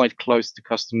be quite close to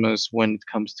customers when it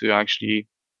comes to actually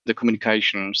the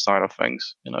communication side of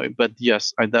things. But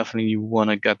yes, I definitely want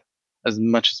to get as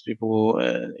much as people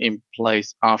in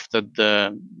place after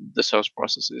the sales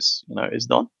process is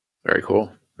done. Very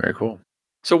cool. Very cool.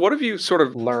 So what have you sort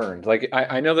of learned? Like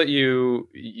I know that you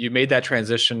made that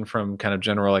transition from kind of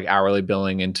general like hourly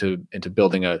billing into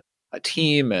building a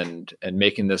team and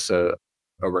making this a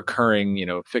recurring,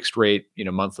 fixed rate,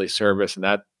 monthly service.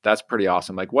 And that's pretty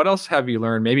awesome. Like what else have you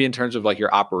learned maybe in terms of like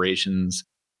your operations,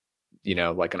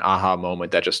 like an aha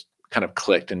moment that just kind of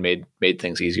clicked and made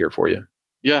things easier for you?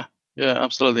 Yeah, yeah,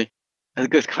 absolutely. That's a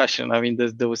good question. I mean,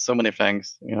 there was so many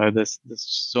things. There's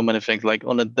so many things. Like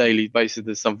on a daily basis,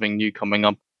 there's something new coming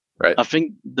up. Right. I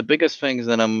think the biggest things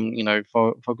that I'm,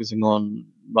 focusing on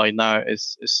right now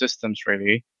is systems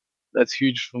really. That's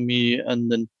huge for me.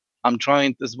 And then I'm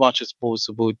trying as much as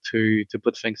possible to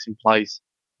put things in place.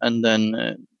 And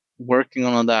then working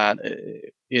on that,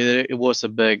 it was a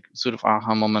big sort of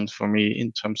aha moment for me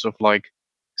in terms of like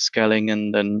scaling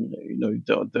and then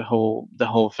the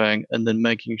whole thing, and then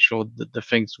making sure that the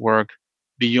things work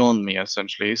beyond me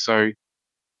essentially. So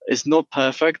it's not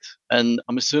perfect, and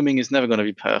I'm assuming it's never going to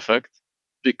be perfect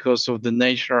because of the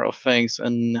nature of things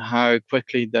and how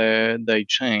quickly they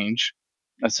change,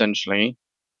 essentially.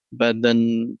 But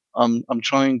then I'm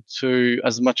trying to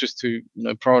as much as to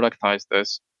productize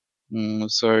this.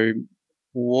 So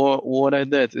what I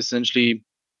did essentially,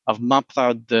 I've mapped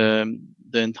out the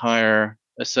entire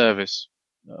service,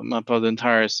 mapped out the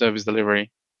entire service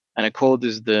delivery, and I call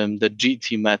this the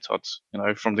GT method,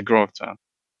 from the growth term.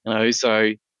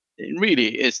 So it really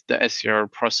is the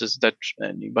SEO process that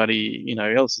anybody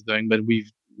else is doing, but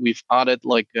we've added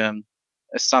like a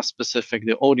SaaS specific,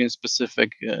 the audience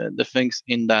specific, the things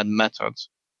in that method,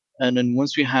 and then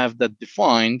once we have that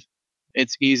defined,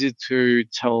 it's easy to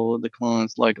tell the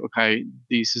clients like, okay,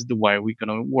 this is the way we're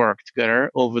gonna work together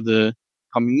over the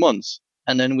coming months,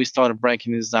 and then we started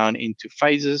breaking this down into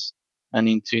phases and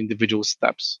into individual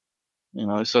steps.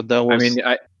 So that I was mean,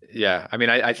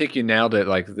 I think you nailed it.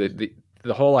 Like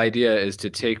the whole idea is to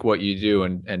take what you do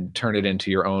and turn it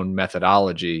into your own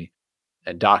methodology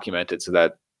and document it so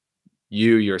that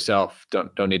you yourself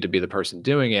don't need to be the person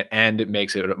doing it, and it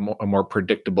makes it a more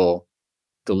predictable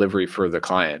delivery for the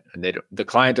client. And the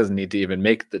client doesn't need to even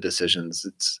make the decisions.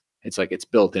 It's like it's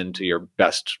built into your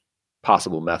best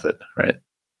possible method, right?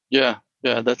 Yeah,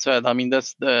 yeah, that's it. I mean,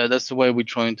 that's the way we're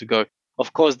trying to go.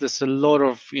 Of course, there's a lot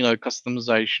of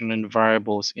customization and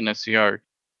variables in SEO,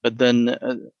 but then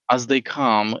as they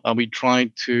come, we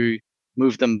try to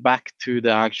move them back to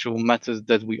the actual methods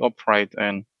that we operate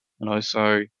in.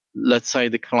 So let's say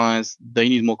the clients they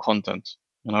need more content.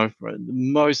 For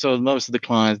most of the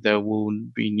clients they will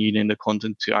be needing the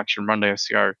content to actually run their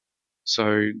SEO.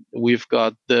 So we've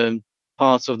got the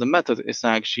parts of the method is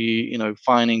actually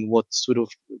finding what sort of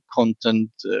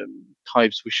content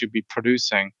types we should be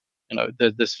producing.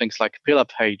 There's things like pillar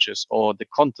pages or the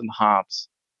content hubs,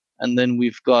 and then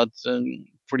we've got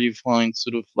predefined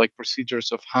sort of like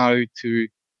procedures of how to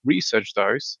research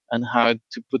those and how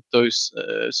to put those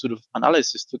sort of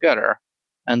analysis together.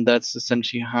 And that's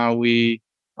essentially how we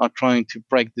are trying to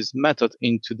break this method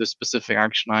into the specific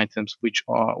action items, which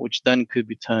then could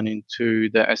be turned into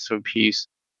the SOPs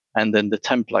and then the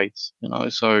templates.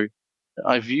 So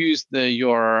I've used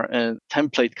your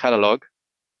template catalog,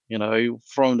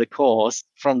 from the course,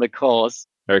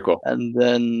 Very cool. and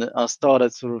then I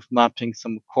started sort of mapping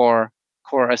some core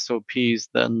SOPs,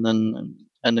 and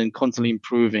then constantly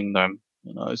improving them.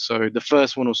 So the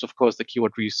first one was of course the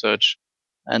keyword research,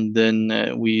 and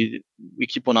then we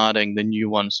keep on adding the new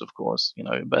ones, of course.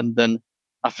 But then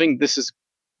I think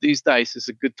these days is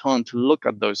a good time to look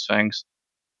at those things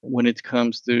when it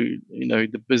comes to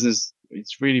the business.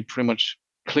 It's really pretty much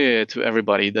clear to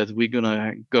everybody that we're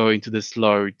gonna go into the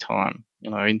slow time,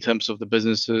 in terms of the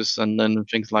businesses and then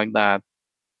things like that.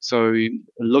 So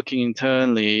looking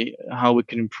internally, how we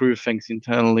can improve things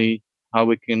internally, how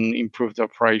we can improve the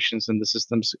operations and the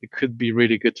systems, it could be a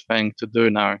really good thing to do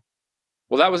now.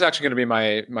 Well, that was actually going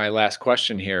to be my last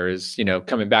question here is,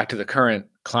 coming back to the current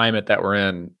climate that we're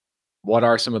in, what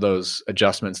are some of those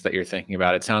adjustments that you're thinking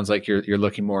about? It sounds like you're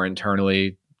looking more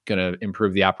internally, going to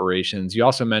improve the operations. You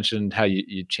also mentioned how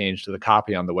you changed the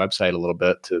copy on the website a little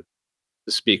bit to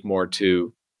speak more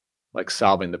to like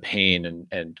solving the pain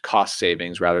and cost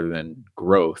savings rather than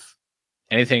growth.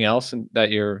 Anything else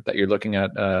that you're looking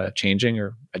at changing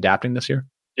or adapting this year?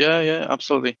 Yeah, yeah,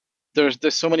 absolutely. There's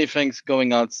so many things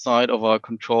going outside of our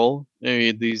control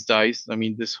these days. I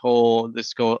mean, this whole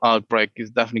outbreak is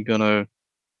definitely gonna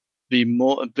be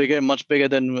much bigger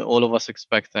than all of us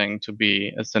expecting to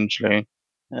be, essentially.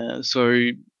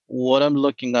 So what I'm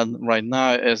looking at right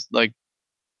now is like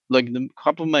the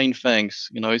couple main things.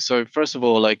 So first of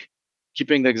all, like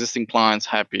keeping the existing clients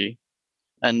happy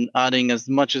and adding as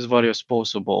much as value as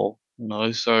possible.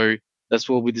 So that's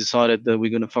what we decided, that we're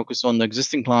going to focus on the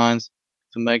existing clients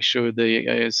to make sure they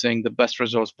are seeing the best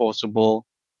results possible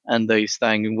and they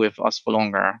staying with us for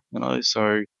longer.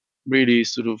 So really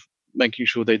sort of making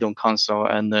sure they don't cancel,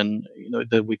 and then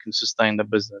that we can sustain the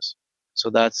business. So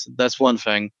that's one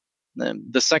thing.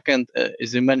 The second,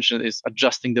 as you mentioned, is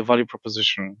adjusting the value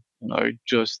proposition,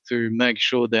 just to make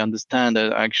sure they understand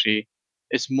that actually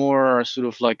it's more sort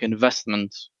of like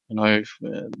investment,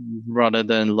 rather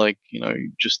than like,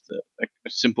 just a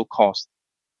simple cost.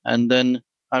 And then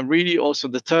I really also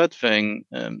the third thing,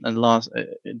 and last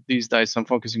these days I'm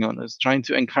focusing on is trying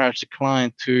to encourage the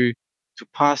client to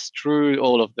pass through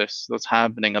all of this that's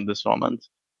happening at this moment,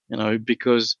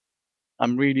 because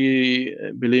I'm really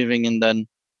believing in then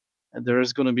there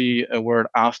is going to be a word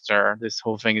after this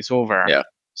whole thing is over. Yeah.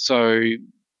 So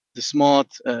the smart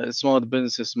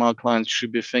businesses, smart clients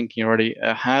should be thinking already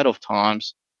ahead of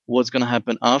times what's going to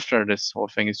happen after this whole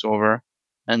thing is over.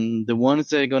 And the ones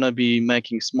that are going to be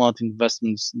making smart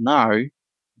investments now,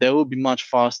 they will be much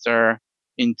faster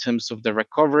in terms of the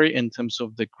recovery, in terms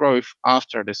of the growth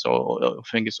after this whole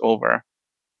thing is over.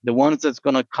 The ones that's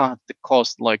going to cut the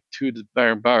cost like to the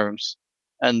bare bones,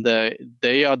 and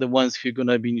they are the ones who are going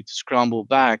to be need to scramble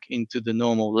back into the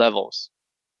normal levels.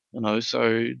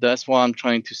 So that's why I'm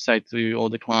trying to say to all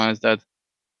the clients that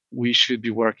we should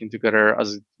be working together,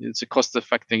 as it's a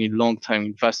cost-effective long-term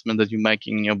investment that you're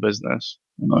making in your business.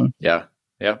 Yeah,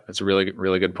 that's a really,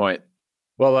 really good point.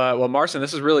 Well, Marcin,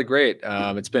 this is really great.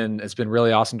 It's been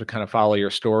really awesome to kind of follow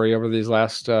your story over these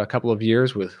last couple of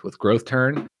years with Growth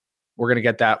Turn. We're going to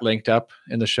get that linked up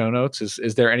in the show notes.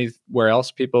 Is there anywhere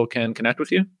else people can connect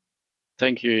with you?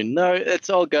 Thank you. No,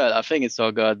 it's all good. I think it's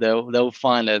all good. They'll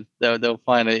find it. They'll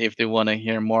find it if they want to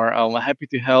hear more. I'm happy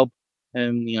to help.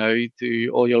 And to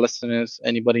all your listeners,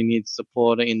 anybody needs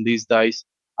support in these days,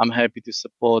 I'm happy to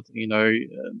support.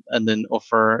 And then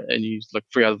offer any like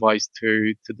free advice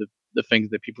to the things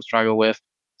that people struggle with.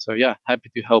 So yeah,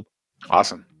 happy to help.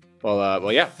 Awesome.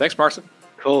 Well, yeah. Thanks, Marcin.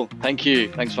 Cool. Thank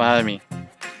you. Thanks for having me.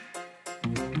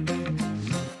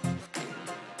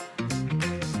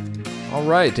 All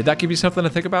right. Did that give you something to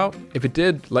think about? If it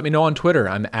did, let me know on Twitter.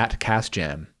 I'm at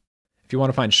CastJam. If you want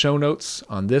to find show notes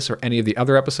on this or any of the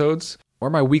other episodes, or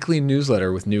my weekly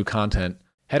newsletter with new content,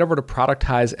 head over to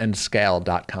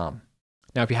productizeandscale.com.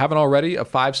 Now, if you haven't already, a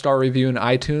 5-star review in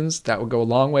iTunes, that would go a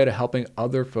long way to helping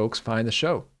other folks find the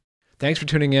show. Thanks for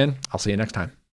tuning in. I'll see you next time.